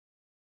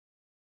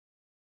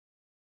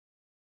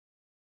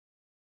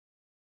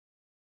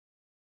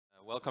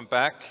Welcome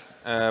back.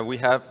 We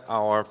have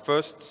our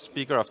first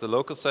speaker of the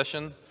local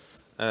session,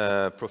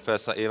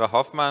 Professor Eva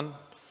Hoffmann,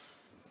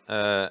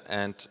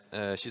 and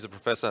she's a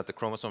professor at the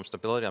Chromosome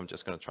Stability. I'm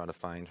just going to try to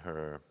find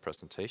her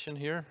presentation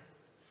here.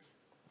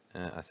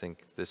 I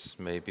think this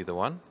may be the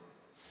one.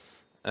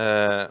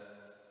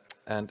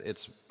 And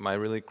it's my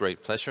really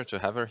great pleasure to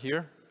have her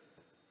here.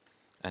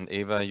 And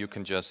Eva, you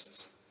can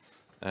just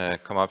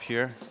come up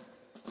here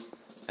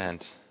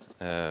and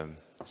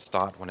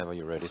start whenever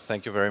you're ready.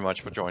 Thank you very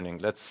much for joining.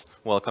 Let's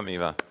welcome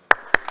Eva.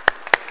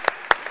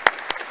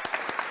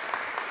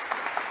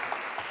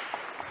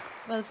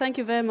 Well, thank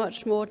you very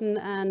much, Morten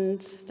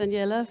and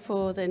Daniela,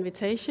 for the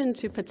invitation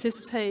to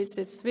participate.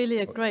 It's really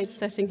a great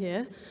setting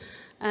here.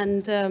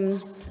 And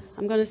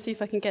I'm going to see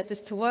if I can get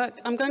this to work.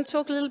 I'm going to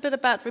talk a little bit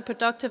about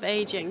reproductive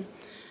aging.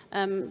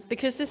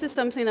 Because this is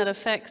something that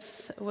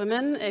affects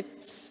women.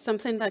 It's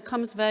something that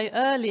comes very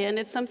early, and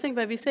it's something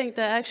where we think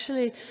there are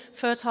actually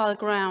fertile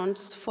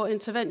grounds for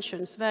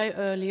interventions very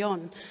early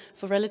on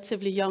for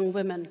relatively young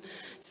women.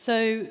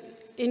 So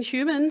in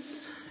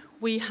humans,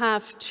 we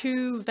have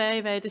two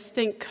very, very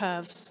distinct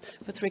curves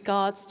with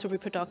regards to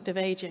reproductive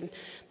aging.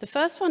 The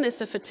first one is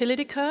the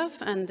fertility curve,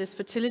 and this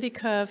fertility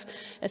curve,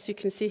 as you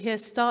can see here,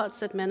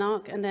 starts at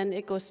menarche, and then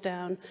it goes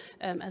down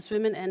as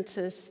women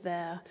enters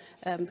their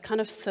kind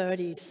of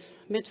 30s,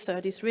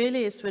 mid-30s.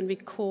 Really is when we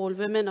call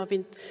women, or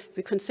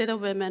we consider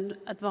women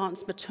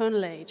advanced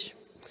maternal age.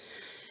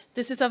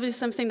 This is obviously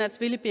something that's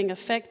really being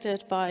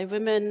affected by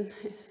women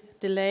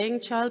delaying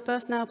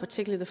childbirth now,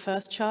 particularly the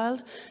first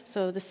child.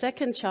 So the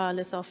second child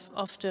is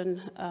often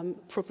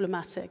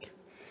problematic.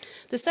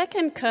 The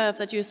second curve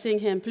that you're seeing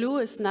here in blue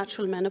is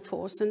natural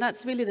menopause, and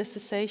that's really the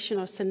cessation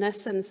or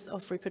senescence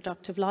of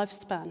reproductive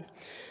lifespan.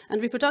 And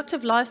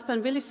reproductive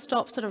lifespan really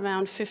stops at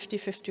around 50,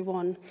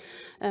 51.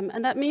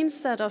 And that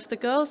means that of the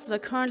girls that are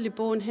currently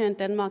born here in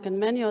Denmark and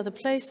many other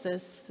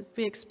places,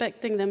 we're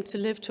expecting them to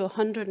live to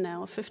 100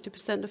 now,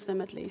 50% of them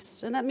at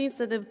least. And that means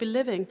that they'll be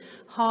living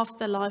half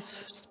their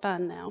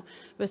lifespan now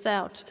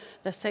without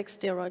their sex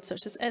steroids,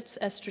 such as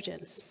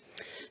estrogens.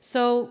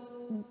 So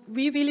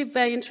we're really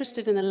very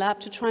interested in the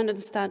lab to try and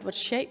understand what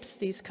shapes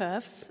these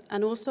curves,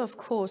 and also, of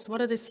course, what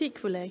are the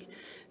sequelae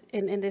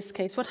in this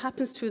case, what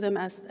happens to them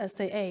as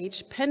they age,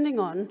 depending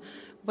on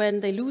when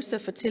they lose their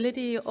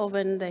fertility or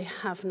when they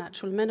have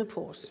natural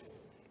menopause.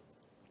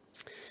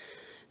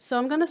 So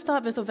I'm going to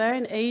start with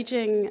ovarian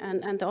aging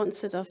and the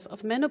onset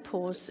of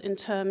menopause in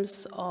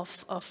terms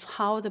of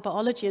how the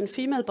biology and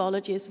female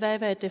biology is very,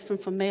 very different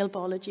from male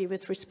biology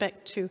with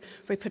respect to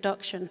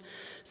reproduction.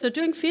 So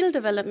during fetal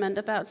development,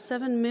 about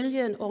 7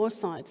 million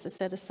oocytes are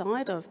set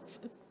aside or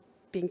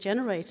being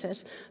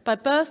generated. By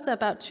birth, there are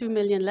about 2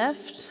 million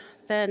left.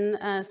 Then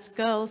as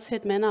girls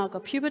hit menarche or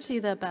puberty,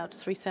 there are about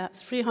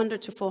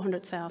 300 to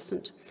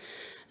 400,000.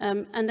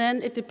 And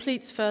then it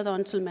depletes further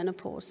until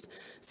menopause.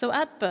 So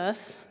at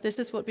birth, this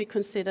is what we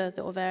consider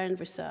the ovarian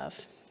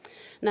reserve.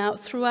 Now,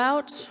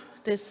 throughout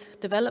this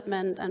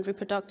development and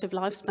reproductive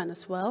lifespan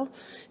as well,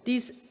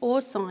 these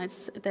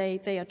oocytes,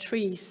 they are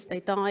trees.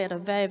 They die at a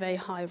very, very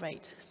high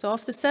rate. So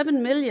of the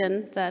 7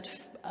 million that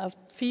a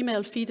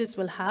female fetus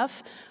will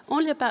have,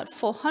 only about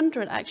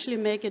 400 actually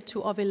make it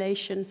to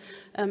ovulation,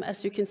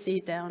 as you can see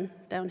down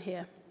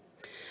here.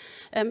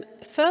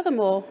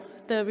 Furthermore,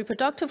 the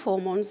reproductive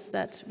hormones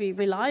that we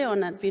rely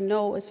on and we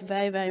know is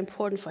very, very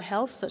important for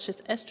health, such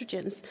as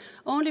estrogens,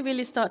 only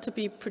really start to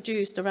be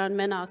produced around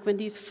menarche when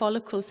these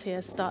follicles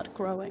here start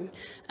growing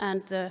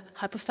and the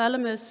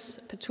hypothalamus,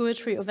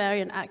 pituitary,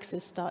 ovarian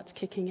axis starts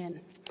kicking in.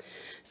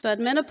 So at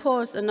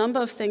menopause, a number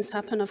of things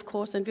happen, of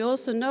course, and we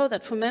also know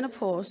that for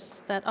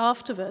menopause, that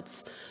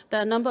afterwards,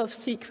 there are a number of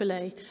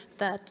sequelae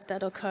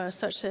that occur,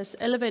 such as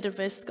elevated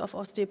risk of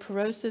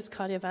osteoporosis,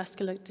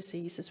 cardiovascular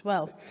disease as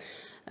well.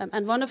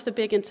 And one of the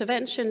big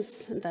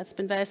interventions that's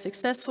been very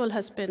successful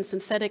has been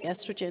synthetic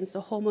estrogens,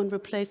 or hormone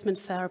replacement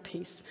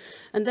therapies.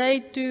 And they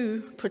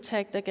do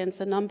protect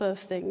against a number of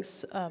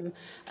things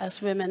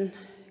as women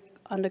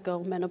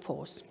undergo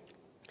menopause.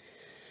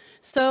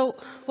 So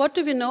what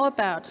do we know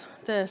about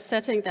the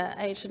setting that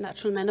age and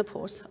natural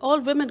menopause? All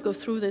women go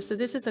through this, so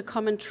this is a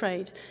common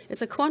trait.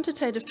 It's a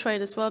quantitative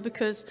trait as well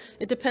because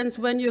it depends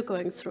when you're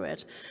going through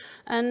it.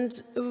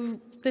 And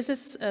this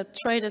is a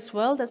trait as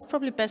well that's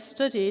probably best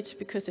studied,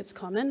 because it's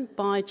common,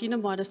 by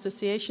genome-wide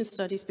association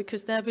studies,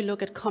 because there we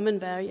look at common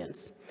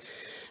variants.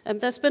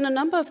 There's been a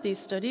number of these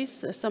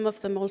studies, some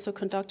of them also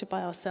conducted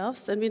by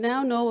ourselves, and we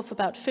now know of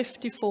about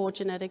 54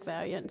 genetic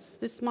variants.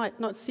 This might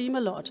not seem a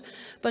lot,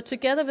 but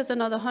together with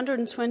another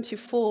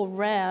 124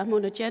 rare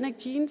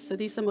monogenic genes, so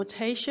these are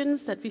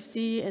mutations that we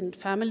see in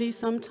families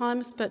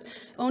sometimes, but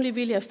only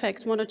really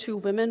affects 1 or 2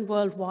 women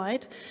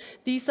worldwide.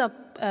 These are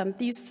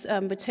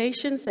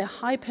mutations, they're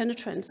high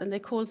penetrance, and they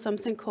cause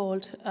something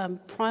called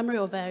primary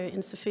ovarian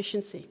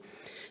insufficiency.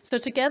 So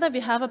together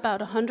we have about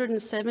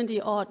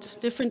 170 odd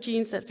different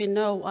genes that we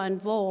know are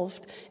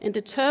involved in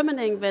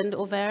determining when the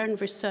ovarian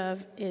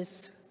reserve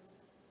is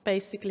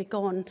basically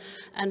gone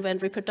and when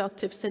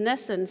reproductive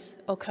senescence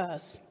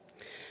occurs.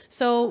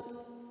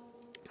 So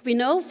We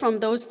know from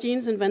those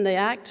genes and when they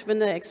act, when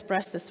they're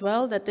expressed as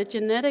well, that the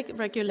genetic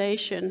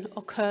regulation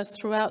occurs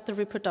throughout the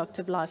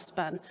reproductive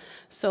lifespan.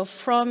 So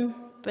from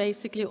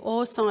basically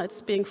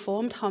oocytes being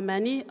formed, how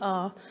many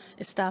are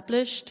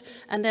established,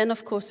 and then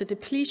of course the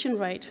depletion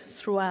rate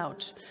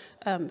throughout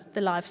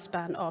the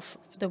lifespan of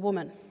the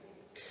woman.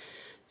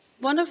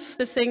 One of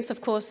the things, of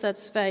course,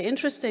 that's very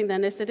interesting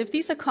then is that if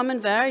these are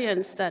common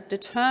variants that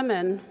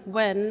determine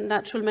when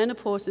natural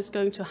menopause is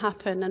going to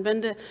happen and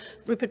when the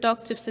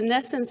reproductive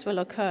senescence will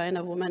occur in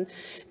a woman,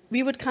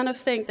 we would kind of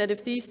think that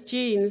if these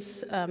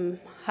genes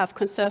have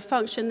conserved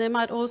function, they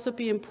might also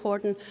be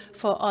important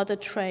for other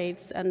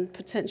traits and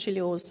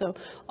potentially also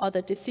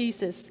other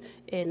diseases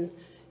in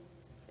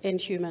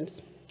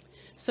humans.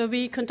 So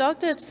we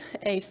conducted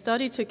a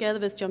study together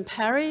with John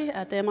Parry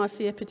at the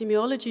MRC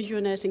Epidemiology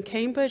Unit in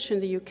Cambridge in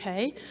the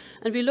UK,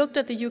 and we looked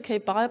at the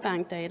UK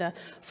Biobank data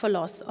for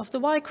loss of the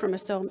Y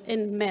chromosome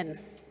in men.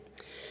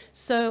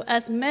 So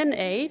as men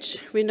age,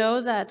 we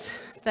know that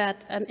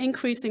an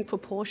increasing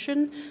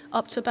proportion,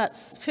 up to about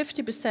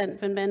 50%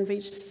 when men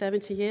reach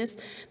 70 years,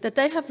 that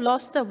they have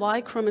lost their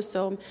Y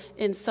chromosome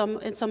in some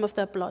of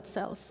their blood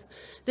cells.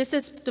 This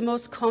is the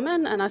most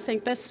common and I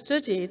think best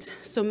studied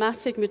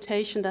somatic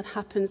mutation that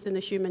happens in the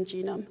human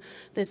genome.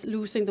 There's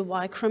losing the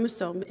Y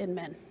chromosome in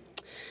men.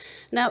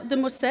 Now, the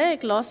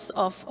mosaic loss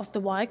of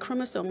the Y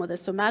chromosome, or the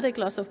somatic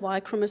loss of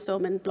Y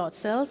chromosome in blood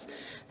cells,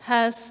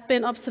 has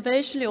been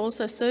observationally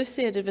also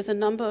associated with a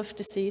number of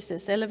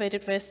diseases,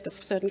 elevated risk of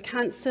certain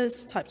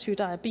cancers, type 2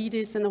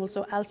 diabetes, and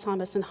also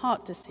Alzheimer's and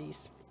heart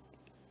disease.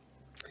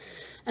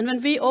 And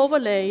when we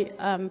overlay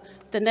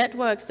the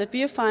networks that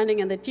we are finding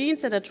and the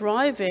genes that are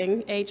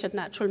driving age at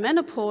natural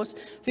menopause,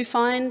 we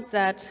find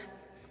that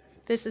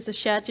this is a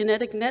shared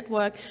genetic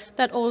network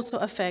that also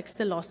affects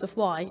the loss of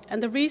Y.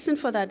 And the reason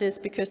for that is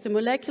because the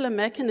molecular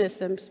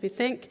mechanisms we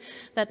think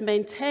that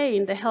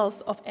maintain the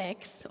health of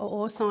eggs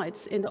or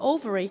oocytes in the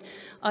ovary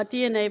are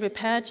DNA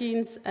repair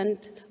genes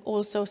and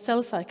also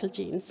cell cycle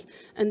genes.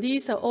 And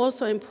these are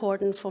also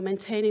important for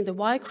maintaining the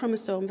Y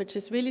chromosome, which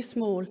is really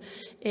small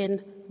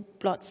in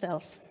blood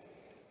cells.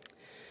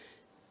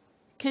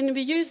 Can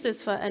we use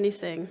this for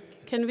anything?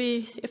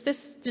 If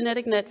this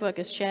genetic network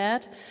is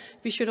shared,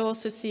 we should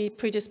also see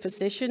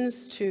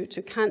predispositions to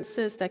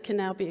cancers that can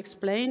now be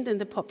explained in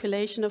the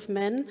population of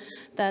men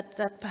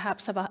that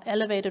perhaps have an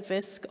elevated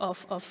risk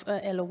of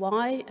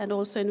LOY, and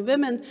also in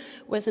women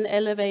with an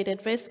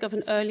elevated risk of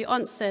an early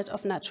onset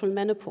of natural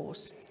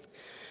menopause.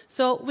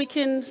 So we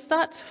can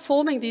start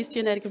forming these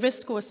genetic risk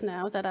scores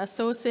now that are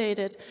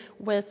associated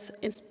with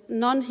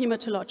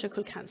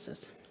non-hematological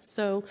cancers.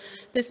 So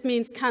this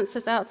means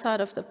cancers outside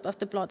of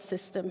the blood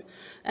system.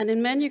 And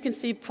in men, you can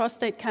see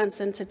prostate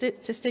cancer and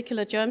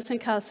testicular germ cell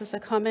cancers are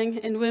coming.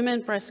 In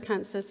women, breast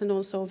cancers and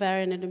also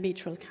ovarian and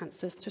endometrial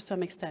cancers to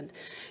some extent.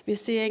 We're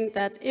seeing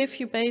that if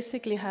you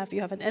basically have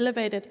an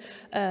elevated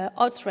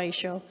odds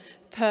ratio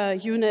per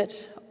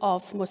unit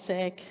of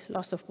mosaic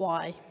loss of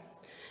Y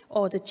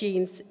or the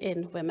genes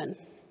in women.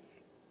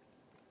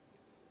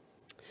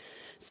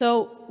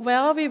 So where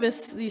are we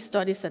with these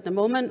studies at the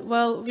moment?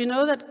 Well, we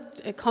know that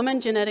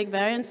common genetic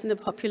variants in the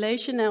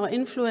population now are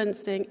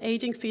influencing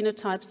aging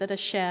phenotypes that are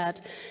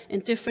shared in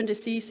different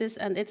diseases,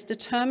 and it's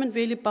determined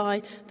really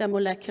by their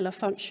molecular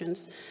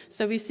functions.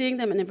 So we're seeing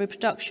them in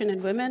reproduction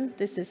in women.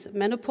 This is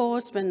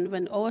menopause,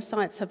 when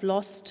oocytes have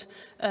lost,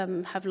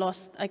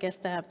 I guess,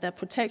 their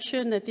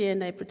protection, their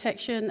DNA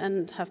protection,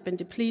 and have been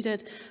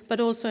depleted,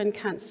 but also in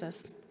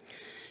cancers.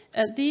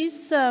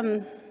 These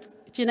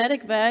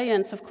genetic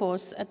variants, of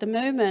course, at the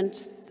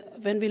moment,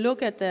 when we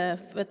look at the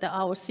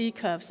ROC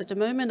curves at the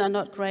moment, are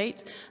not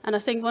great. And I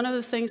think one of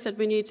the things that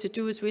we need to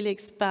do is really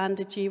expand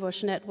the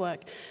GWAS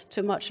network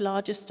to much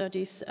larger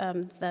studies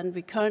than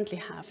we currently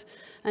have.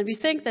 And we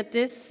think that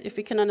this, if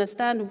we can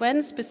understand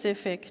when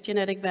specific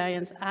genetic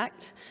variants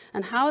act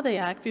and how they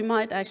act, we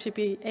might actually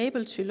be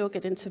able to look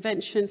at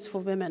interventions for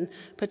women,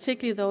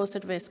 particularly those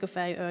at risk of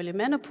very early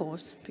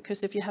menopause.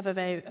 Because if you have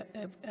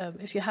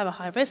a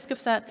high risk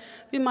of that,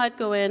 we might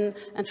go in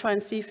and try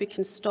and see if we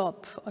can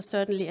stop or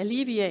certainly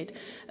alleviate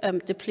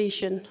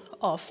depletion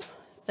of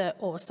the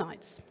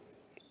oocytes.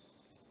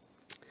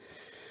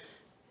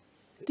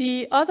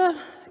 The other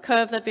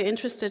curve that we're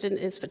interested in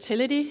is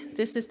fertility.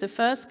 This is the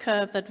first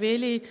curve that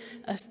really,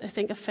 I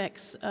think,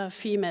 affects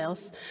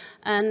females.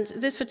 And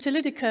this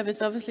fertility curve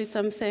is obviously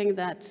something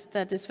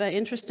that is very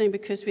interesting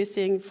because we're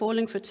seeing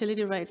falling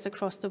fertility rates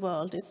across the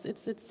world.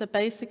 It's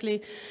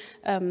basically,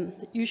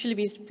 usually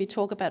we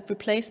talk about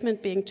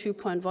replacement being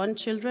 2.1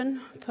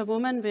 children per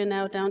woman. We're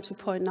now down to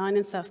 0.9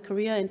 in South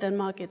Korea. In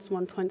Denmark, it's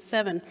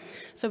 1.7.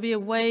 So we are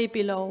way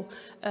below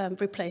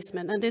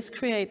replacement. And this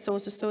creates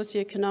also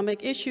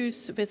socioeconomic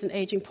issues with an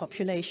aging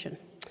population.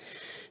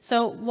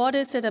 So what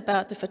is it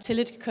about the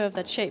fertility curve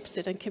that shapes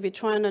it, and can we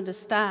try and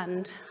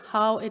understand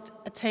how it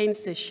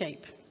attains this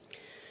shape?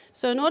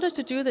 So in order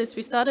to do this,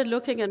 we started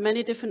looking at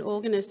many different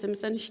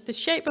organisms, and the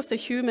shape of the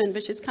human,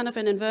 which is kind of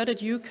an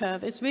inverted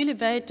U-curve, is really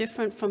very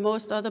different from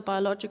most other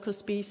biological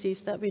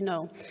species that we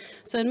know.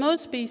 So in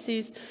most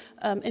species,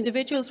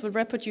 individuals will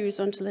reproduce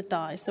until they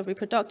die. So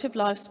reproductive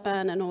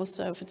lifespan and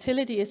also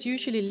fertility is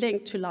usually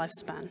linked to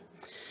lifespan.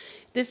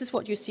 This is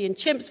what you see in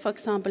chimps, for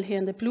example, here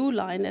in the blue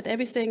line, that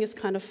everything is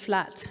kind of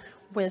flat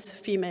with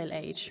female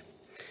age.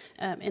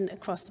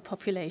 Across the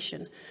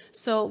population.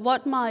 So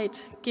what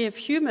might give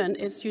human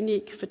its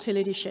unique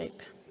fertility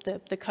shape,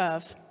 the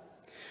curve?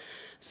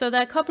 So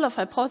there are a couple of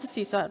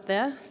hypotheses out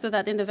there, so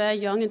that in the very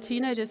young and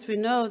teenagers, we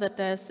know that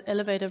there's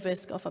elevated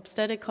risk of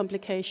obstetric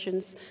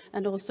complications,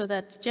 and also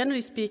that,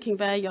 generally speaking,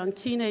 very young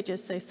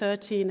teenagers, say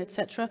 13,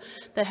 etc.,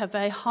 they have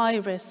very high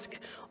risk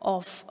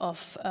of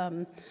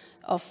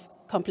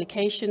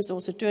complications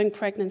also during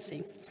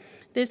pregnancy.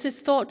 This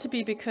is thought to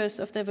be because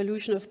of the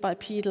evolution of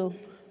bipedal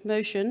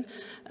motion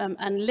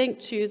and linked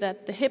to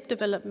that the hip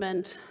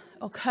development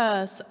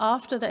occurs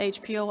after the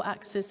HPO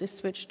axis is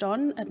switched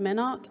on at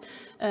menarche,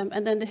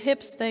 and then the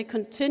hips, they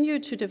continue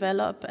to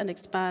develop and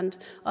expand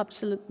up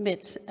to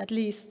at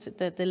least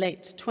the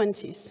late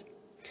 20s.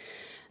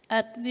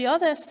 At the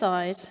other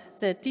side,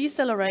 the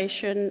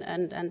deceleration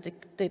and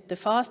the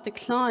fast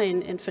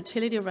decline in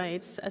fertility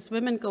rates as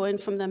women go in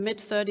from their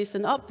mid-30s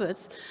and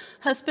upwards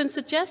has been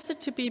suggested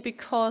to be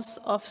because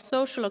of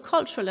social or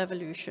cultural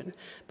evolution,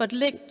 but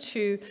linked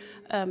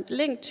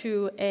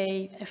to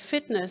a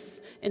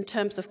fitness in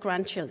terms of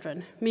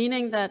grandchildren,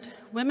 meaning that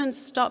women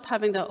stop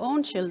having their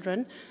own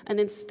children and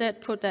instead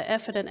put their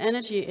effort and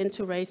energy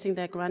into raising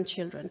their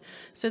grandchildren.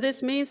 So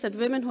this means that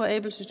women who are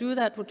able to do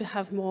that would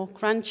have more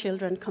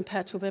grandchildren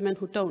compared to women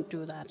who don't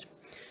do that.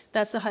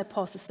 That's the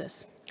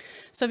hypothesis.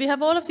 So we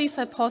have all of these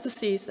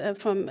hypotheses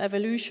from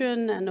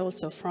evolution and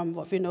also from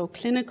what we know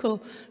clinical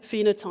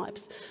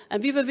phenotypes.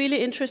 And we were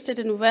really interested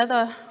in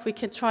whether we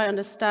can try to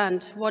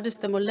understand what is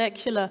the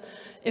molecular,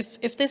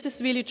 if this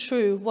is really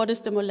true, what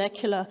is the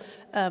molecular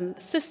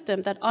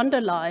system that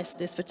underlies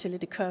this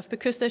fertility curve,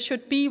 because there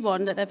should be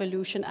one that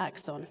evolution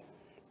acts on,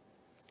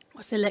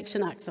 or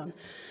selection acts on.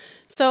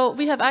 So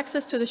we have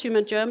access to the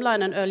human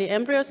germline and early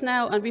embryos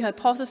now, and we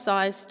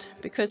hypothesized,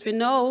 because we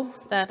know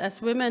that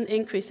as women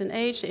increase in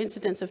age, the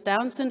incidence of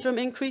Down syndrome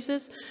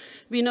increases.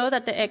 We know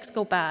that the eggs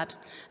go bad,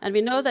 and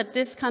we know that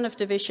this kind of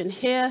division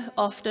here,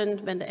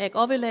 often when the egg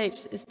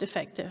ovulates, is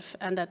defective,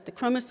 and that the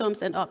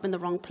chromosomes end up in the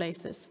wrong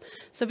places.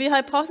 So we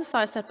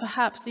hypothesized that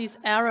perhaps these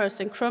errors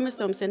in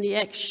chromosomes in the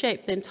egg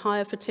shape the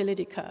entire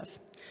fertility curve.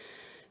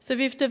 So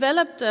we've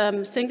developed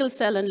single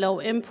cell and low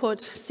input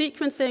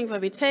sequencing where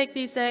we take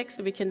these eggs,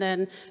 we can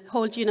then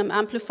whole genome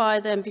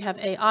amplify them. We have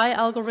AI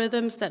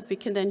algorithms that we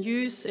can then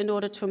use in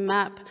order to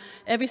map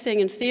everything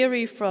in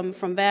theory from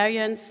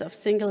variants of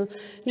single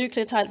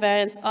nucleotide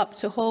variants up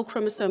to whole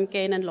chromosome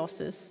gain and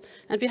losses.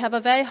 And we have a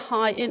very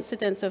high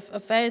incidence of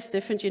various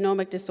different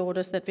genomic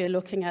disorders that we're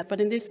looking at. But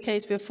in this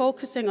case, we're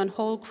focusing on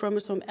whole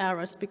chromosome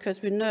errors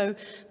because we know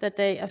that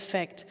they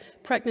affect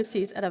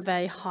pregnancies at a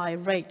very high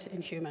rate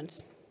in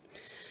humans.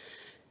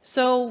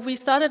 So we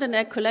started an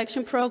egg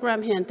collection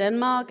program here in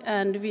Denmark,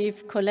 and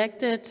we've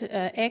collected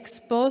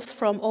eggs both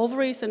from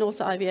ovaries and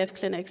also IVF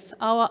clinics.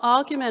 Our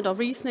argument or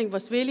reasoning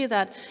was really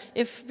that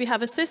if we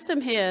have a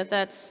system here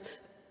that's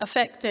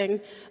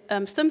affecting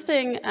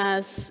something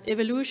as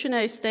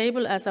evolutionary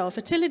stable as our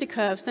fertility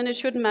curves, then it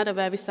shouldn't matter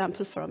where we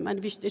sample from,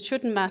 and it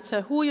shouldn't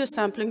matter who you're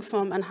sampling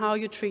from and how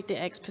you treat the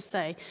eggs per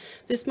se.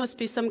 This must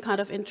be some kind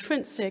of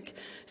intrinsic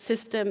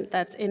system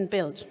that's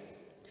inbuilt.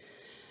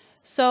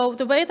 So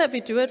the way that we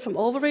do it from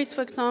ovaries,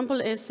 for example,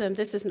 is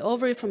this is an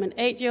ovary from an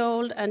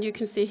 8-year-old, and you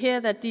can see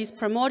here that these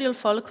primordial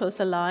follicles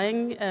are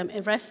lying,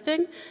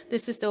 resting.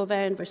 This is the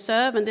ovarian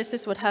reserve, and this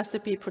is what has to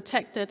be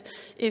protected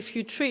if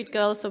you treat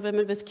girls or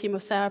women with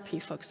chemotherapy,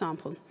 for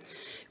example.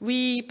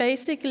 We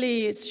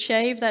basically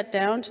shave that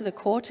down to the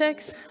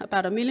cortex,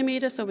 about 1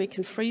 millimeter, so we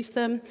can freeze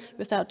them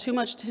without too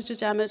much tissue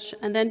damage,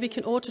 and then we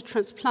can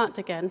auto-transplant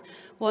again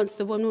once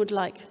the woman would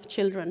like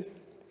children.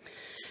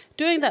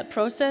 During that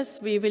process,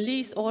 we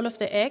release all of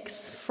the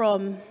eggs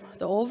from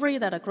the ovary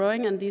that are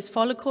growing and these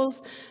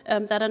follicles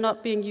that are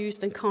not being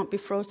used and can't be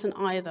frozen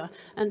either.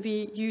 And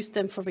we use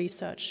them for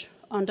research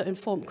under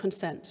informed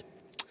consent.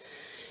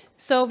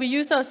 So we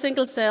use our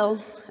single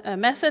cell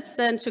methods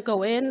then to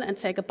go in and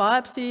take a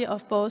biopsy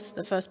of both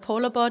the first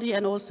polar body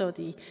and also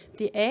the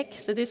egg.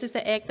 So this is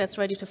the egg that's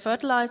ready to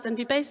fertilize. And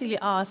we basically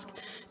ask,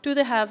 do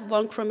they have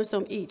 1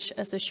 chromosome each,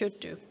 as they should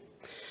do?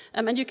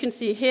 And you can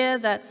see here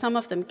that some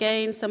of them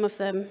gain, some of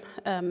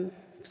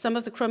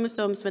the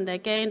chromosomes, when they're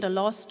gained or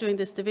lost during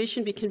this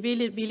division, we can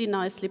really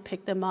nicely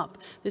pick them up.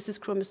 This is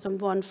chromosome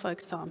 1, for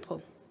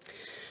example.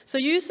 So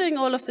using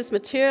all of this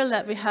material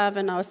that we have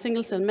in our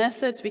single-cell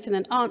methods, we can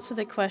then answer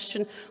the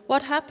question,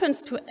 what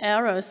happens to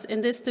errors in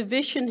this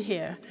division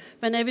here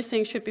when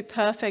everything should be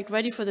perfect,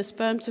 ready for the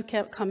sperm to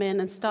come in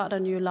and start a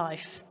new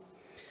life?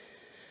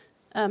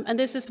 And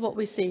this is what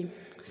we see.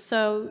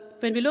 So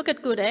when we look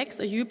at good eggs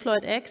or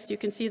euploid eggs, you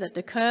can see that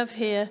the curve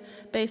here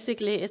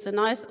basically is a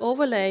nice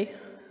overlay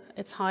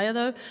it's higher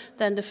though,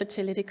 than the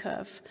fertility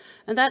curve.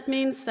 And that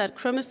means that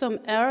chromosome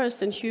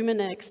errors in human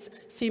eggs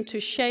seem to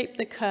shape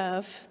the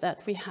curve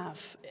that we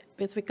have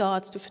with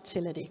regards to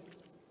fertility.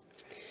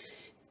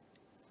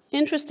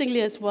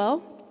 Interestingly as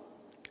well,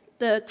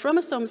 the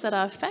chromosomes that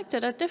are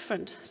affected are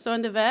different. So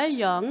in the very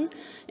young,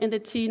 in the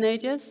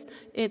teenagers,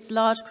 it's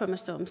large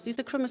chromosomes. These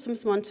are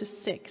chromosomes 1 to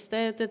 6.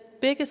 They're the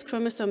biggest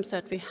chromosomes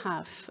that we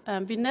have.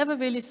 We never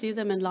really see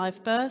them in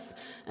live birth,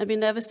 and we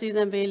never see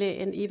them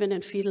really even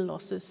in fetal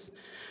losses.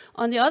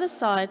 On the other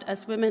side,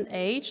 as women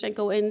age and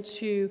go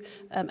into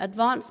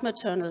advanced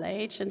maternal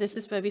age, and this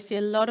is where we see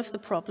a lot of the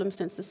problems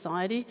in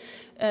society,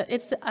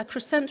 it's the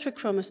acrocentric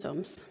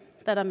chromosomes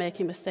that are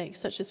making mistakes,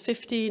 such as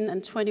 15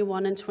 and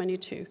 21 and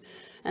 22.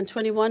 And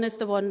 21 is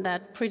the one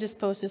that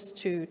predisposes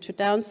to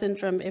Down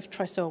syndrome if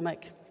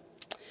trisomic.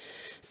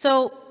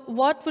 So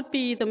what would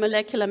be the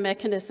molecular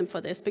mechanism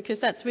for this? Because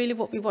that's really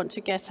what we want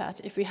to get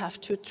at if we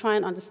have to try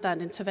and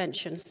understand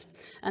interventions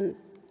and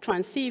try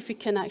and see if we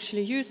can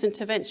actually use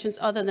interventions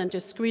other than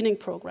just screening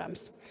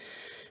programs.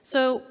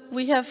 So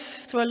we have,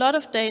 through a lot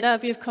of data,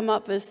 we have come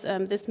up with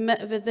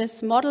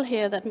this model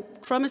here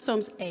that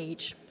chromosomes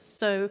age.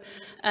 So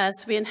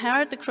as we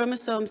inherit the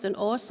chromosomes in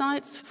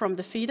oocytes from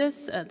the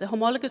fetus, the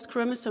homologous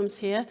chromosomes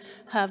here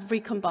have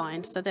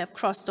recombined. So they have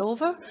crossed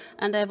over,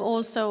 and they have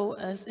also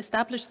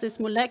established this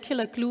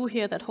molecular glue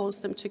here that holds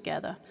them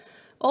together.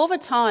 Over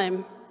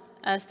time,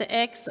 as the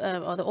eggs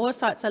or the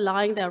oocytes are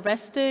lying there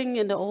resting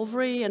in the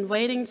ovary and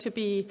waiting to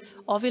be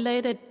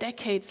ovulated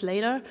decades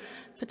later,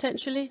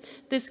 potentially,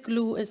 this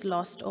glue is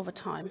lost over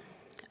time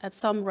at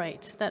some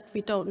rate that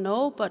we don't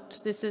know,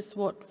 but this is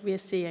what we're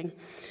seeing.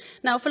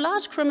 Now, for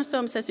large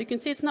chromosomes, as you can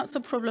see, it's not so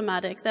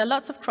problematic. There are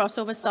lots of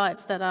crossover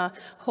sites that are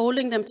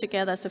holding them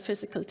together as a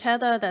physical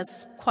tether.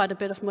 There's quite a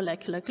bit of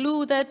molecular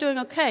glue. They're doing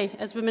okay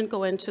as women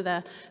go into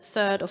their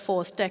 3rd or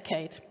 4th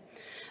decade.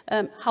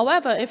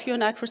 However, if you're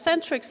an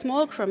acrocentric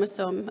small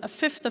chromosome, a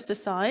fifth of the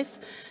size,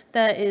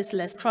 there is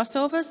less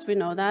crossovers, we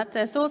know that.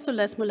 There's also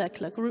less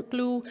molecular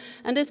glue,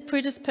 and this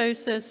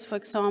predisposes, for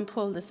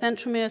example, the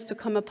centromeres to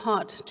come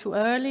apart too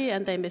early,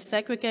 and they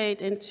missegregate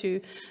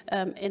into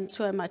a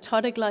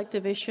mitotic-like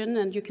division,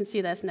 and you can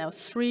see there's now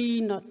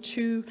 3, not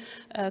 2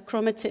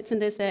 chromatids in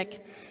this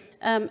egg.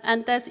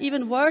 And there's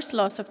even worse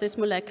loss of this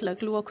molecular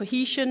glue or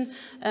cohesion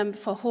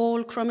for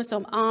whole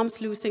chromosome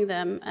arms losing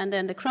them, and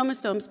then the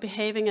chromosomes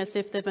behaving as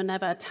if they were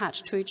never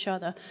attached to each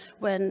other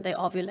when they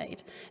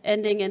ovulate,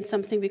 ending in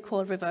something we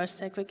call reverse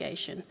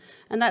segregation.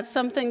 And that's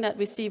something that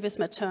we see with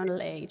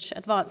maternal age,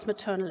 advanced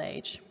maternal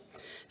age.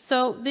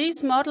 So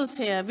these models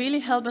here really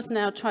help us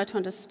now try to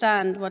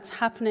understand what's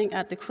happening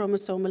at the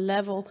chromosomal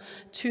level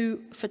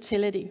to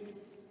fertility.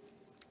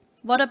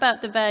 What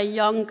about the very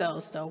young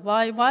girls, though?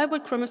 Why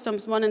would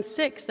chromosomes 1 and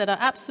 6, that are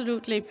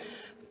absolutely,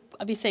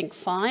 we think,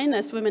 fine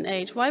as women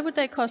age, why would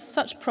they cause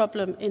such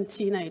problem in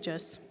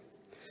teenagers?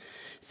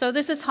 So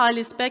this is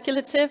highly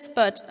speculative,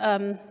 but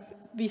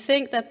we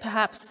think that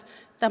perhaps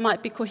there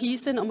might be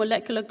cohesion or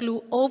molecular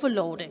glue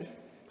overloading.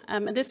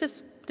 And this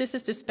is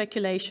the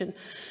speculation.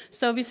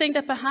 So we think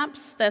that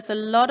perhaps there's a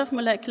lot of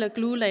molecular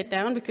glue laid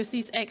down because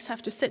these eggs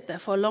have to sit there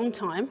for a long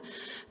time.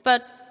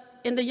 But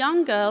in the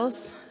young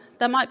girls,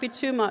 there might be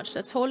too much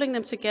that's holding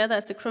them together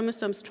as the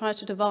chromosomes try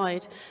to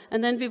divide.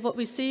 And then what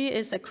we see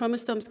is that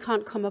chromosomes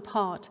can't come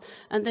apart.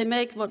 And they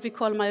make what we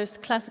call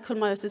classical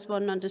meiosis I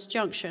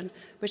non-disjunction,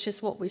 which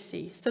is what we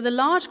see. So the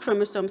large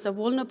chromosomes are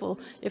vulnerable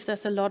if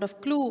there's a lot of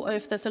glue or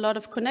if there's a lot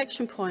of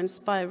connection points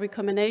by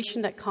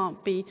recombination that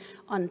can't be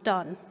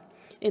undone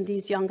in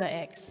these younger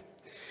eggs.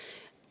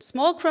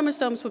 Small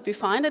chromosomes would be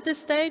fine at this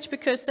stage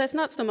because there's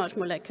not so much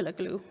molecular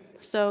glue.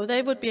 So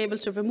they would be able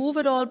to remove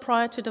it all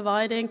prior to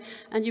dividing,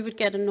 and you would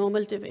get a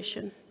normal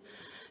division.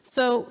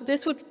 So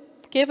this would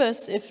give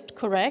us, if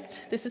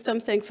correct, this is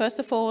something, first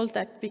of all,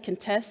 that we can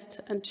test,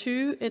 and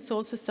 2, it's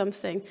also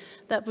something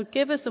that would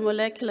give us a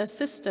molecular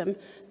system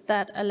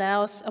that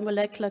allows a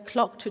molecular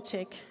clock to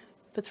tick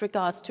with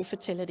regards to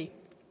fertility.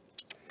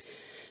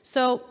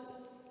 So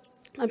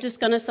I'm just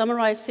going to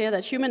summarize here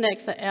that human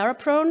eggs are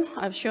error-prone.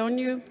 I've shown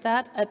you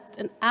that. At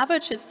an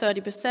average, it's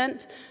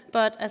 30%,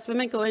 but as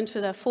women go into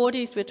their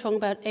 40s, we're talking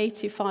about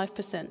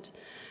 85%.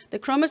 The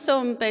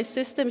chromosome-based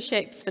system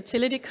shapes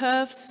fertility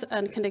curves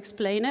and can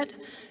explain it.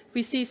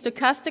 We see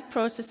stochastic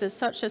processes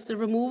such as the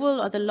removal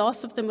or the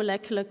loss of the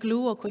molecular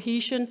glue or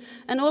cohesion,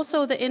 and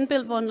also the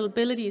inbuilt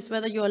vulnerabilities,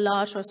 whether you're a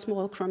large or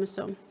small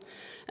chromosome.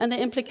 And the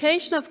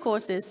implication, of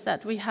course, is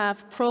that we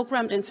have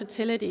programmed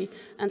infertility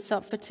and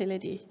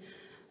subfertility.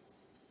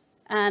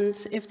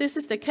 And if this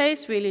is the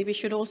case, really, we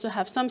should also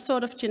have some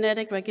sort of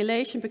genetic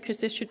regulation because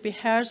this should be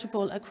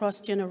heritable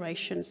across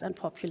generations and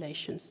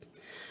populations.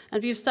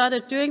 And we've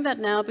started doing that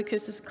now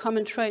because it's a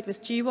common trait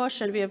with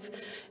GWAS, and we have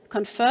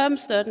confirmed,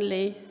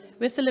 certainly,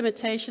 with the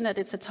limitation that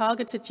it's a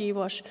targeted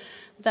GWAS,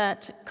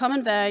 that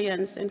common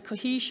variants in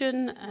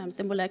cohesion,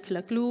 the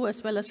molecular glue,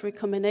 as well as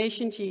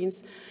recombination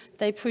genes,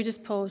 they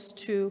predispose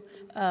to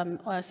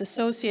or is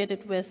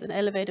associated with an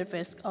elevated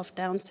risk of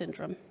Down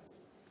syndrome.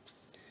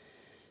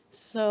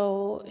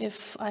 So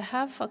if I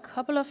have a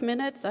couple of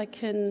minutes,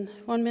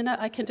 1 minute,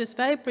 I can just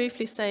very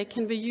briefly say,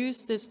 can we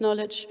use this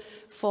knowledge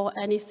for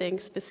anything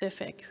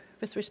specific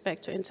with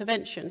respect to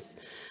interventions?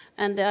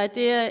 And the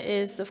idea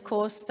is, of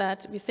course,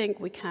 that we think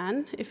we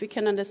can. If we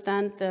can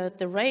understand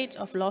the rate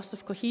of loss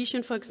of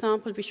cohesion, for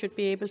example, we should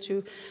be able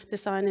to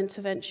design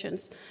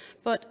interventions.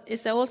 But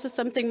is there also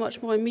something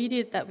much more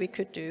immediate that we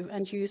could do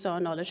and use our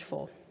knowledge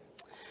for?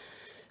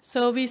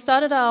 So we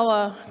started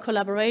our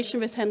collaboration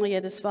with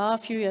Henriette Svar a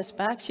few years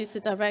back. She's the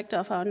director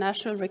of our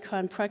National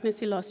Recurrent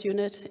Pregnancy Loss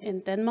Unit in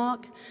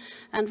Denmark.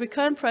 And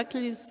recurrent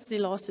pregnancy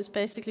loss is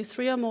basically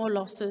 3 or more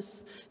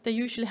losses. They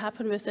usually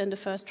happen within the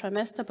first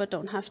trimester, but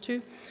don't have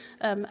to.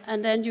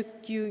 And then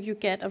you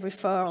get a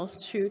referral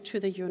to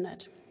the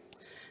unit.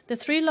 The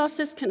 3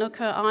 losses can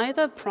occur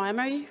either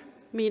primary,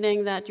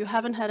 meaning that you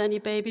haven't had any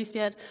babies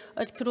yet,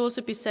 or it could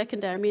also be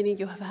secondary, meaning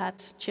you have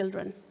had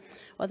children,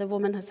 or the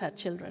woman has had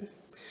children.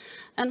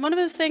 And one of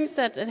the things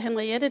that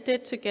Henriette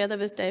did together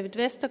with David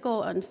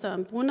Vestergaard and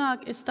Søren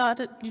Brunach is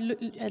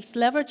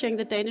leveraging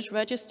the Danish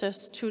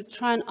registers to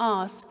try and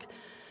ask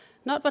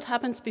not what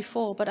happens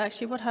before, but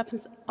actually what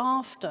happens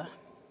after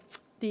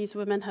these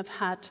women have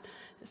had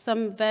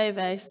some very,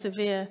 very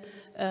severe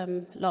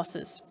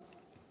losses.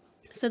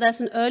 So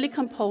there's an early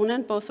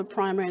component, both for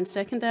primary and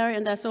secondary,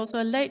 and there's also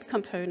a late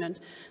component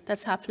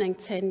that's happening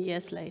 10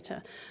 years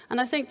later. And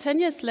I think 10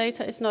 years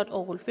later is not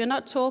old. We're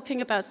not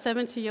talking about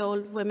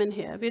 70-year-old women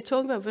here. We're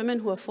talking about women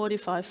who are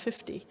 45,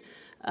 50,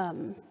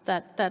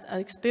 that are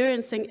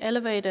experiencing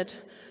elevated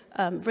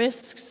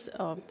risks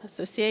or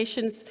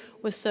associations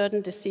with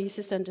certain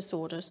diseases and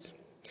disorders.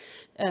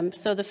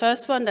 So the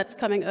first one that's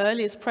coming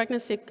early is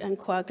pregnancy and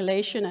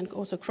coagulation and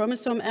also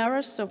chromosome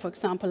errors. So for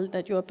example,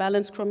 that you're a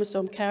balanced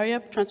chromosome carrier,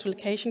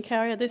 translocation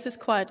carrier. This is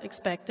quite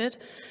expected.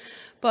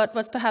 But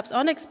what's perhaps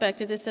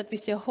unexpected is that we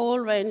see a whole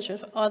range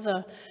of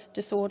other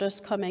disorders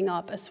coming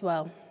up as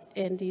well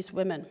in these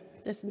women.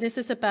 This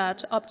is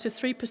about up to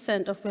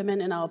 3% of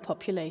women in our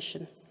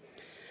population.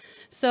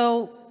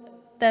 So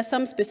there's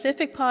some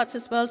specific parts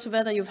as well to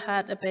whether you've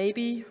had a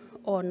baby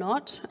or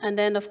not. And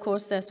then, of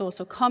course, there's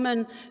also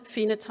common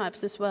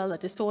phenotypes as well, the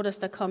disorders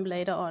that come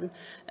later on,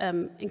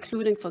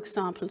 including, for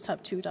example,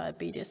 type 2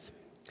 diabetes.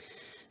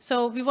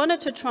 So we wanted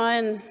to try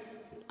and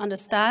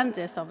understand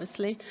this,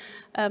 obviously.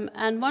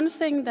 And one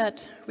thing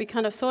that we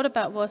kind of thought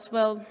about was,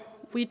 well,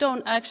 we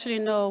don't actually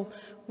know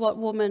what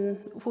woman,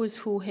 who is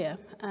who here.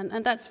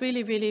 And that's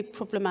really, really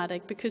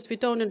problematic because we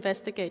don't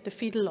investigate the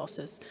fetal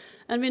losses.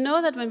 And we know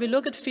that when we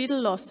look at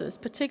fetal losses,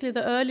 particularly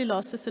the early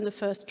losses in the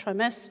first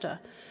trimester,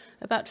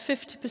 about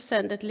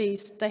 50% at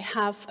least, they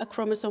have a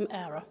chromosome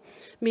error,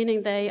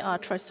 meaning they are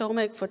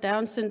trisomic for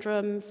Down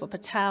syndrome, for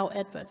Patau,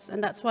 Edwards.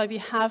 And that's why we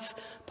have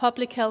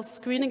public health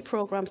screening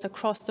programs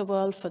across the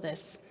world for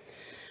this.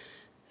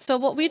 So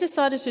what we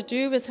decided to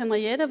do with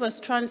Henriette was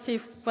try and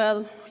see,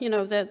 well, you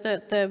know,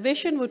 the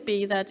vision would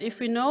be that if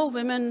we know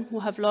women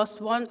who have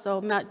lost once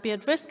or might be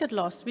at risk at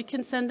loss, we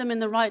can send them in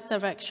the right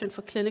direction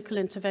for clinical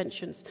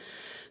interventions.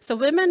 So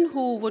women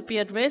who would be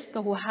at risk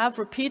or who have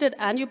repeated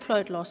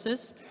aneuploid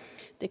losses,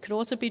 they could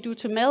also be due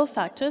to male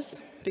factors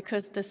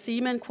because the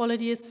semen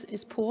quality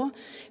is poor.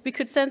 We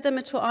could send them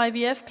into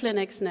IVF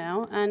clinics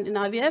now, and in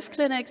IVF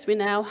clinics we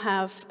now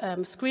have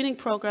screening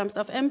programs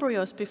of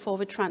embryos before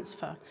we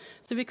transfer.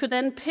 So we could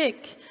then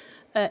pick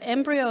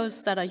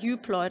embryos that are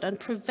euploid and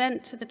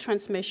prevent the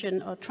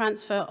transmission or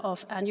transfer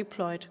of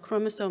aneuploid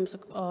chromosomes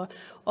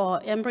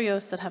or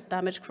embryos that have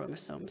damaged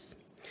chromosomes.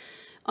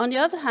 On the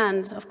other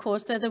hand, of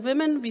course, they're the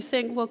women we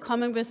think were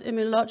coming with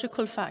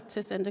immunological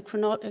factors,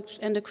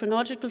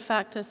 endocrinological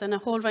factors, and a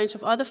whole range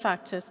of other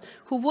factors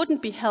who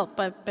wouldn't be helped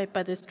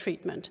by this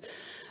treatment.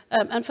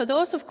 And for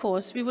those, of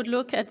course, we would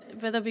look at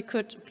whether we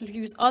could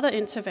use other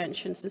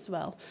interventions as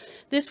well.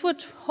 This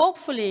would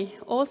hopefully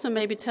also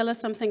maybe tell us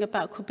something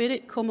about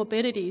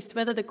comorbidities,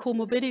 whether the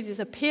comorbidities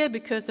appear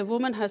because a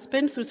woman has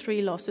been through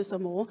 3 losses or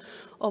more,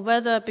 or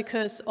whether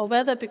because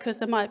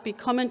there might be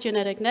common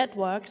genetic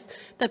networks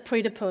that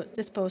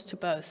predispose to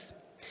both.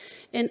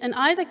 In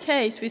either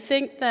case, we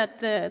think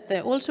that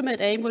the ultimate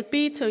aim would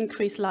be to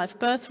increase live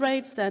birth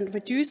rates and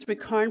reduce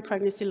recurrent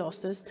pregnancy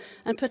losses,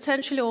 and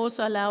potentially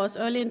also allow us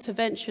early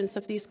interventions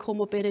of these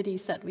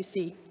comorbidities that we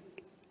see.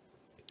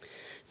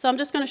 So I'm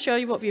just going to show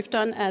you what we've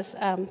done as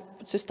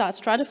to start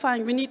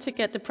stratifying. We need to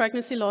get the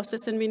pregnancy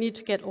losses, and we need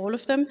to get all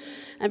of them,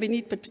 and we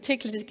need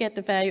particularly to get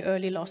the very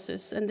early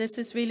losses. And this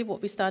is really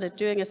what we started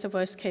doing as a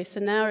worst-case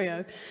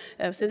scenario.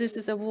 So this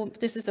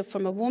is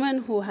from a woman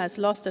who has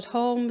lost at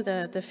home.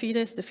 The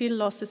fetal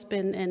loss has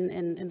been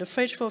in the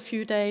fridge for a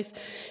few days.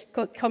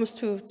 Comes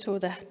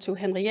to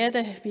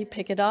Henriette. We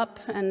pick it up,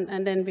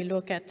 and then we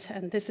look at,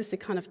 and this is the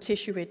kind of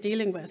tissue we're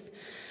dealing with.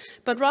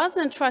 But rather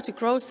than try to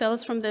grow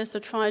cells from this or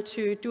try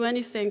to do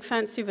anything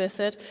fancy with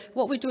it,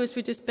 what we do is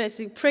we just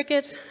basically prick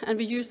it, and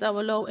we use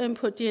our low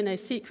input DNA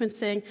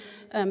sequencing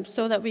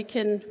so that we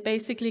can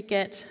basically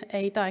get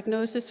a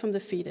diagnosis from the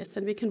fetus,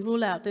 and we can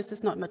rule out this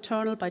is not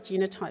maternal by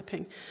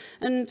genotyping.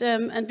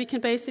 And we can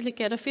basically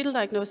get a fetal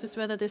diagnosis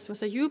whether this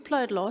was a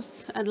euploid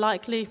loss, and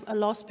likely a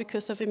loss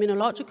because of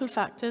immunological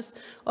factors,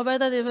 or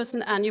whether there was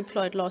an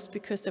aneuploid loss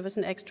because there was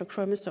an extra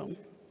chromosome.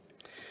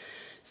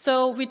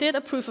 So we did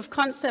a proof of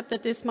concept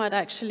that this might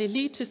actually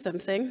lead to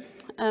something,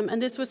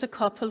 and this was a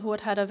couple who had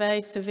had a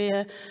very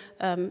severe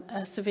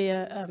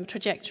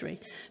trajectory.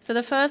 So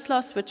the first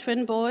loss were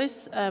twin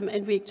boys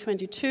in week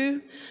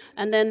 22,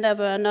 and then there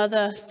were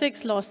another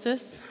 6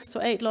 losses,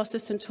 so 8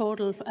 losses in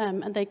total,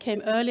 and they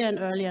came earlier and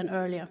earlier and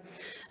earlier.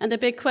 And the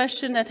big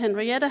question that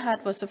Henrietta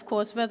had was, of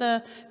course,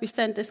 whether we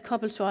sent this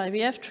couple to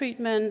IVF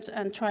treatment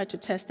and tried to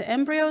test the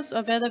embryos,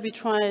 or whether we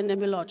try an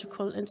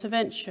immunological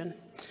intervention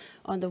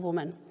on the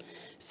woman.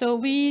 So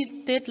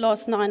we did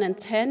loss 9 and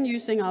 10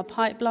 using our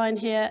pipeline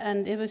here,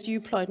 and it was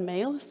euploid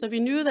male. So we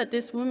knew that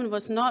this woman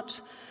was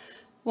not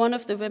one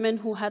of the women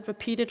who had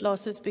repeated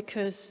losses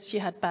because she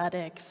had bad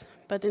eggs,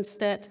 but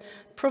instead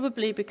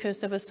probably because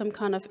there was some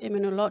kind of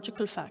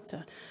immunological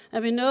factor.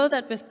 And we know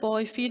that with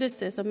boy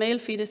fetuses, or male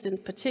fetus in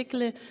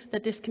particular,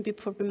 that this can be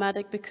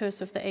problematic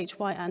because of the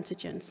HY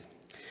antigens.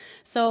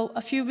 So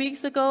a few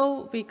weeks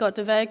ago, we got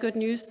the very good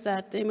news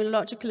that the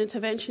immunological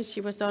intervention she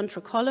was on,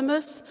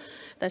 tricholomers,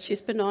 that she's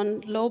been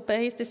on low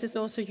base, this is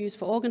also used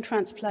for organ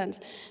transplant,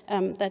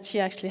 that she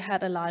actually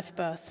had a live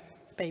birth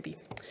baby.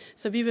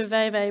 So we were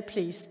very, very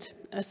pleased.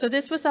 So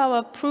this was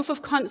our proof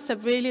of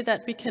concept, really,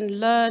 that we can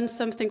learn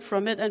something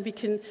from it, and we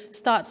can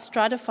start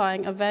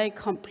stratifying a very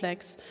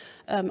complex,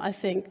 I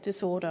think,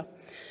 disorder.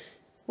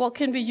 What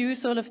can we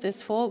use all of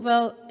this for?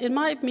 Well, it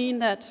might mean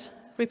that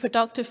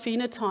reproductive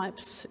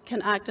phenotypes can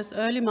act as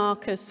early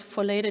markers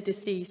for later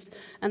disease,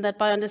 and that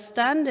by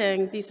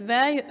understanding these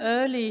very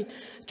early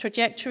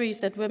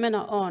trajectories that women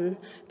are on,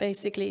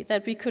 basically,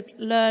 that we could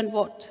learn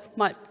what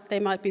they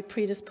might be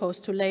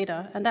predisposed to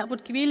later, and that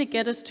would really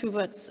get us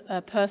towards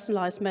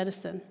personalized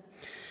medicine.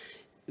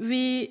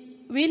 We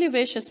really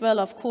wish as well,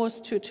 of course,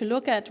 to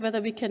look at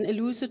whether we can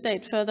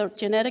elucidate further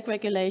genetic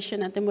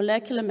regulation and the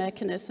molecular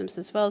mechanisms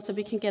as well, so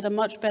we can get a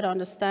much better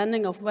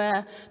understanding of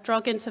where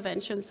drug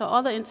interventions or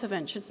other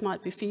interventions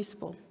might be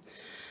feasible.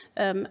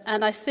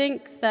 And I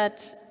think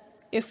that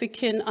if we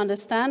can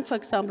understand, for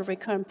example,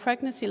 recurrent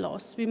pregnancy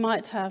loss, we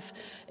might have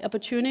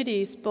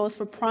opportunities both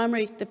for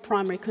the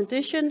primary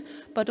condition,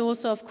 but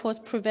also, of course,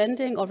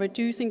 preventing or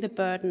reducing the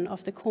burden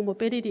of the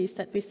comorbidities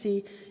that we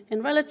see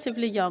in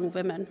relatively young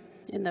women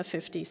in their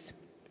 50s.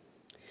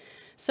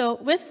 So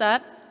with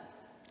that,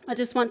 I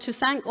just want to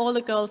thank all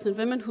the girls and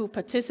women who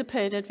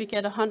participated. We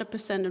get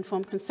 100%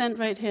 informed consent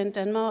rate here in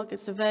Denmark.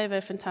 It's a very,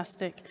 very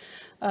fantastic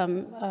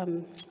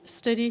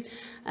study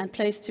and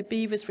place to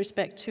be with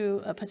respect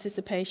to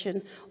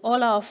participation.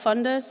 All our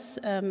funders,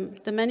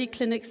 the many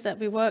clinics that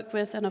we work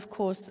with, and of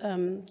course,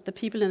 the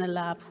people in the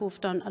lab who've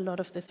done a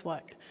lot of this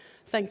work.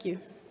 Thank you.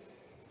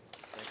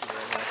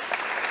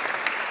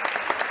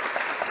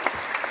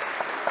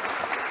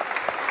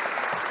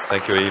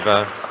 Thank you,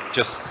 Eva.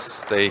 Just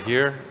stay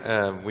here.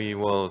 We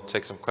will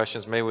take some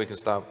questions. Maybe we can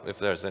stop if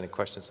there's any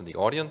questions in the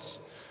audience.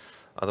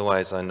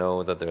 Otherwise, I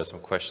know that there are some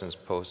questions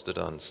posted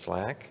on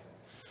Slack.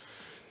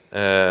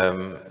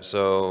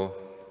 So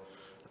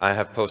I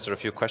have posted a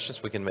few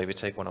questions. We can maybe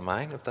take one of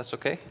mine, if that's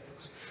okay.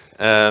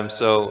 There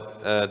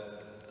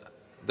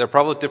are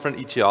probably different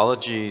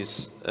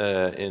etiologies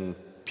in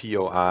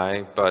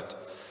POI,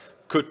 but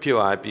could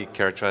POI be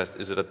characterized?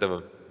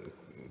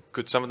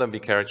 Could some of them be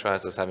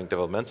characterized as having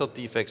developmental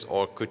defects,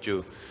 or could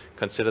you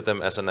consider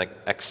them as an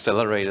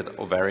accelerated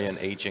ovarian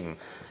aging?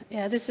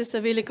 Yeah, this is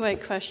a really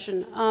great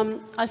question.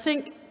 I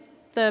think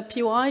the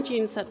POI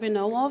genes that we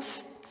know of,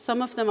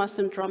 some of them are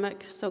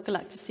syndromic, so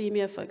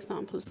galactosemia, for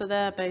example. So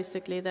they're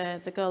basically,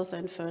 the girls are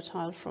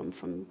infertile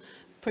from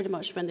pretty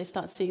much when they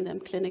start seeing them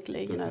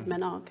clinically, you know, at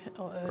menarche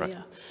or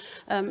earlier.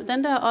 Right.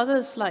 Then there are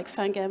others like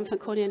FANG-M,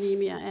 Fanconi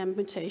anemia, M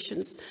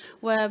mutations,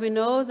 where we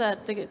know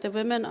that the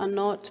women are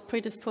not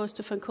predisposed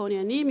to Fanconi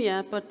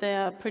anemia, but they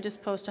are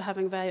predisposed to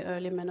having very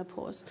early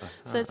menopause.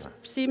 So it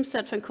seems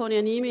that Fanconi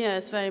anemia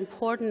is very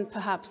important,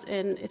 perhaps,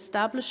 in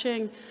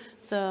establishing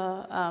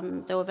the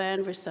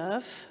ovarian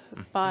reserve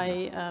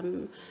by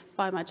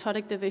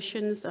mitotic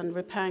divisions and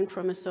repairing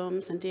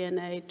chromosomes and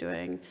DNA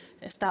during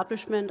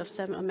establishment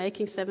of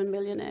making 7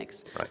 million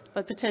eggs, right,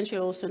 but potentially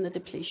also in the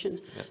depletion.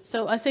 Yeah.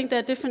 So I think there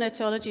are different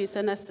etiologies,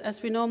 and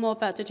as we know more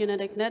about the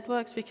genetic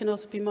networks, we can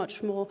also be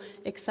much more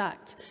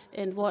exact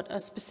in what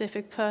a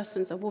specific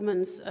person's, a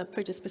woman's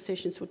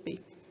predispositions would be.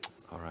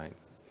 All right,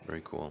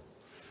 very cool.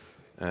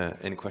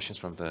 Any questions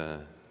from the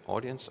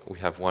audience? We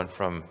have one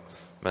from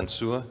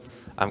Mansoor.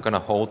 I'm going to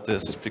hold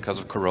this because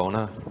of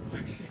Corona.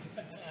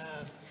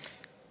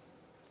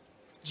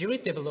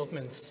 During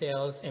development,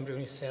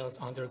 embryonic cells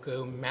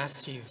undergo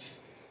massive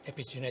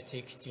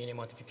epigenetic DNA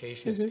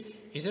modifications. Mm-hmm.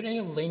 Is there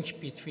any link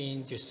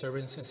between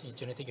disturbances in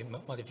genetic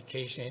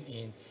modification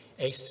in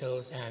egg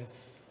cells and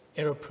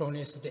error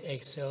proneness of the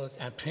egg cells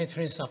and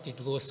penetrance of these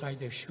loci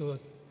they showed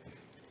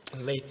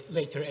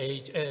later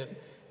age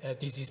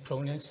disease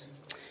proneness?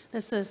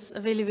 This is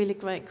a really, really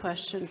great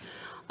question.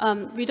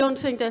 We don't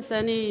think there's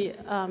any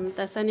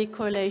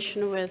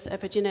correlation with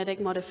epigenetic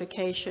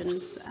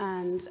modifications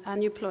and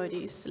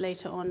aneuploidies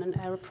later on in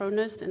error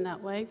proneness in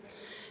that way.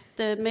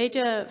 The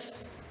major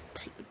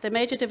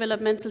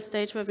developmental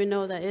stage where we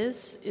know there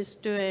is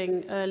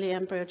during early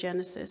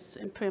embryogenesis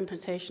in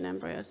pre-implantation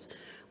embryos,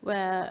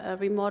 where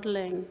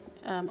remodeling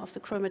of the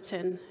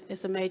chromatin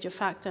is a major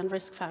factor and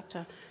risk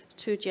factor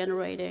to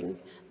generating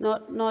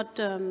not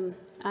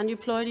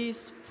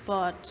aneuploidies,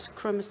 but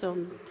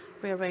chromosome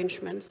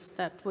rearrangements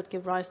that would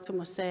give rise to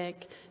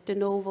mosaic de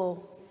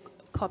novo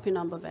copy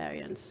number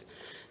variants.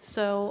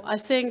 So I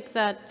think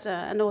that,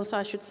 and also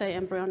I should say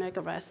embryonic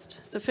arrest.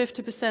 So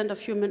 50% of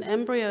human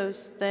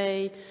embryos,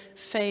 they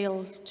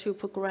fail to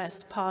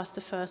progress past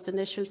the first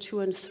initial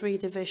 2 and 3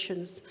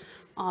 divisions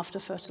after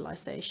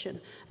fertilization.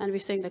 And we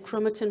think that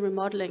chromatin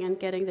remodeling and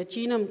getting the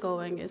genome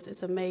going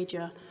is a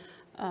major,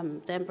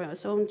 the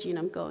embryo's own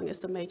genome going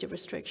is a major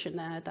restriction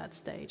there at that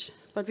stage.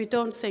 But we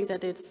don't think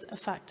that it's a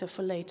factor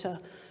for later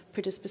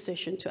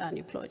predisposition to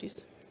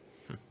aneuploidies.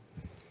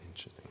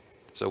 Interesting.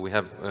 So we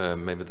have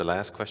maybe the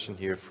last question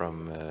here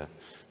from,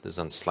 this is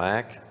on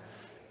Slack,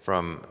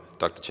 from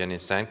Dr. Jenny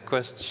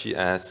Sandquist. She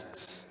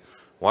asks,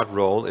 what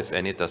role, if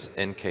any, does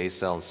NK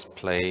cells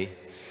play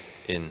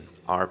in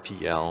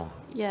RPL?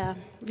 Yeah,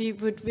 we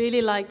would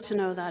really like to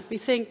know that. We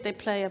think they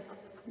play a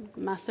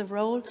massive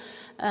role,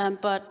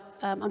 but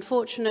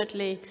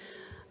unfortunately,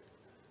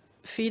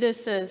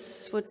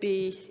 fetuses would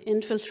be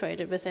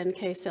infiltrated with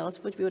NK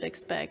cells, what we would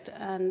expect,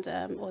 and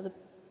or the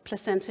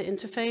placenta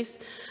interface,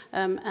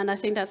 and I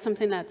think that's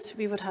something that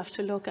we would have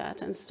to look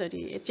at and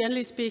study.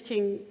 Generally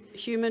speaking,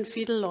 human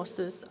fetal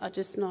losses are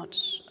just not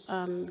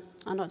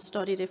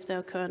studied if they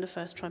occur in the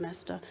first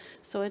trimester.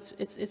 So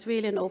it's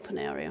really an open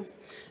area.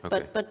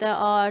 Okay. But there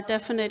are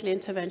definitely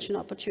intervention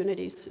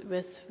opportunities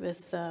with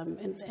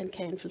NK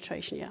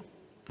infiltration. Yeah.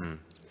 Mm.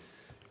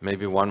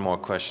 Maybe one more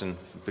question,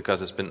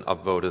 because it's been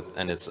upvoted,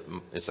 and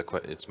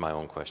it's my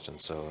own question.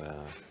 So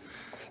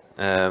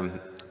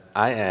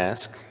I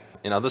ask,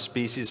 in other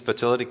species,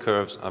 fertility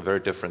curves are very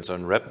different. So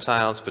in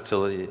reptiles,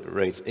 fertility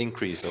rates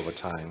increase over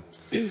time.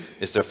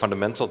 Is there a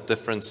fundamental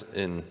difference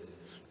in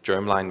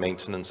germline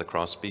maintenance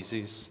across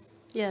species?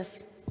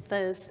 Yes,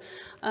 there is.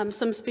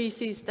 Some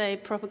species, they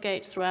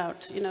propagate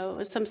throughout,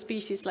 some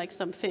species like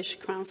some fish,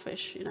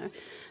 crownfish,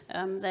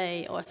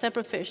 or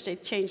zebrafish, they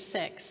change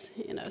sex,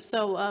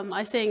 So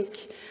I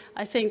think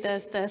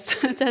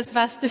there's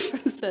vast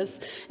differences.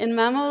 In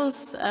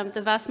mammals,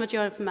 the vast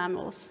majority of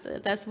mammals,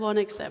 there's one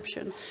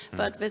exception,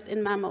 but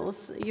in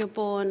mammals,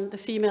 the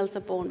females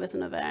are born with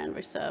an ovarian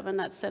reserve, and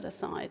that's set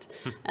aside,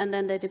 and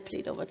then they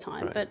deplete over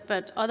time. Right.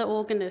 But other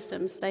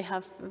organisms, they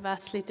have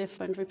vastly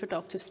different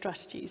reproductive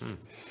strategies.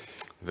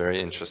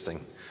 Very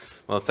interesting.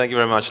 Well, thank you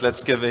very much.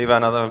 Let's give Eva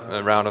another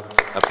round of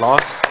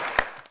applause.